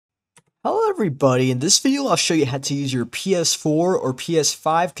Hello everybody, in this video I'll show you how to use your PS4 or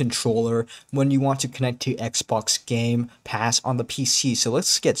PS5 controller when you want to connect to Xbox Game Pass on the PC. So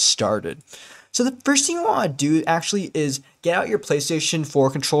let's get started. So the first thing you want to do actually is get out your PlayStation 4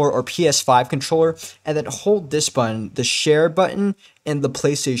 controller or PS5 controller and then hold this button, the share button and the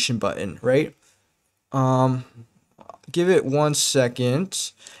PlayStation button, right? Give it 1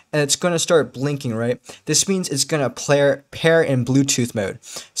 second and it's going to start blinking, right? This means it's going to pair in Bluetooth mode.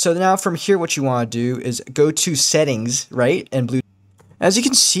 So now from here, what you want to do is go to settings, right? And Bluetooth. As you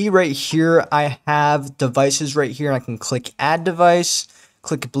can see right here, I have devices right here. And I can click add device,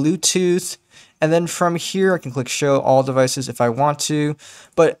 click Bluetooth, and then from here, I can click show all devices if I want to.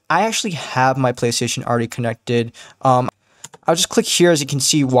 But I actually have my PlayStation already connected. I'll just click here, as you can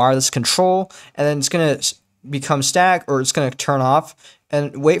see, wireless control, and then it's going to become static, or it's going to turn off,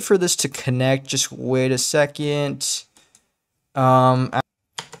 and wait for this to connect. Just wait a second. Now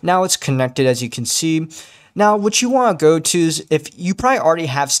it's connected, as you can see. Now what you want to go to is, if you probably already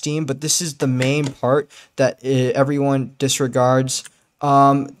have Steam, but this is the main part that everyone disregards.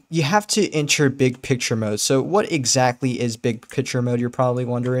 You have to enter big picture mode. So what exactly is big picture mode, you're probably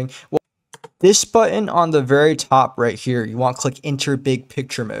wondering? Well, this button on the very top right here, you want to click enter big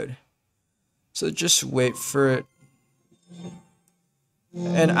picture mode. So just wait for it.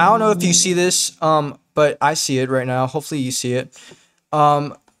 And I don't know if you see this, but I see it right now. Hopefully you see it.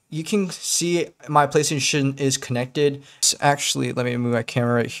 You can see my PlayStation is connected. Actually, let me move my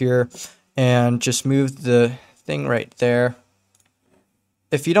camera right here and just move the thing right there.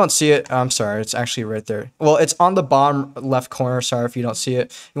 If you don't see it, I'm sorry, it's actually right there. Well, it's on the bottom left corner. Sorry if you don't see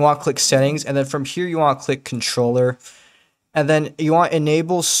it. You want to click settings, and then from here you want to click controller. And then you want to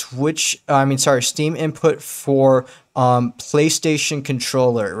enable Steam input for PlayStation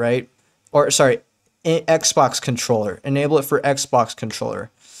controller, right? Or sorry, Xbox controller. Enable it for Xbox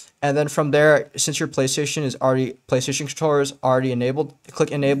controller. And then from there, since your PlayStation controller is already enabled, click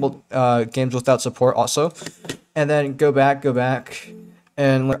enable games without support also. And then go back,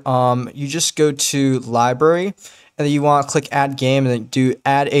 and you just go to library, and then you want to click add game, and then do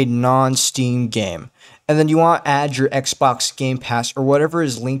add a non-Steam game. And then you want to add your Xbox Game Pass or whatever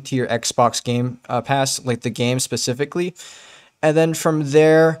is linked to your Xbox Game Pass, like the game specifically. And then from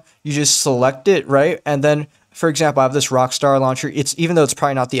there, you just select it, right? And then, for example, I have this Rockstar launcher. Even though it's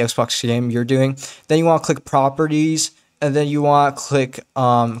probably not the Xbox game you're doing. Then you want to click properties, and then you want to click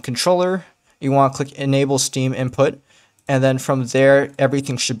controller. You want to click enable Steam input. And then from there,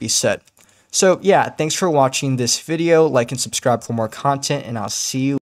 everything should be set. So yeah, thanks for watching this video. Like and subscribe for more content, and I'll see you.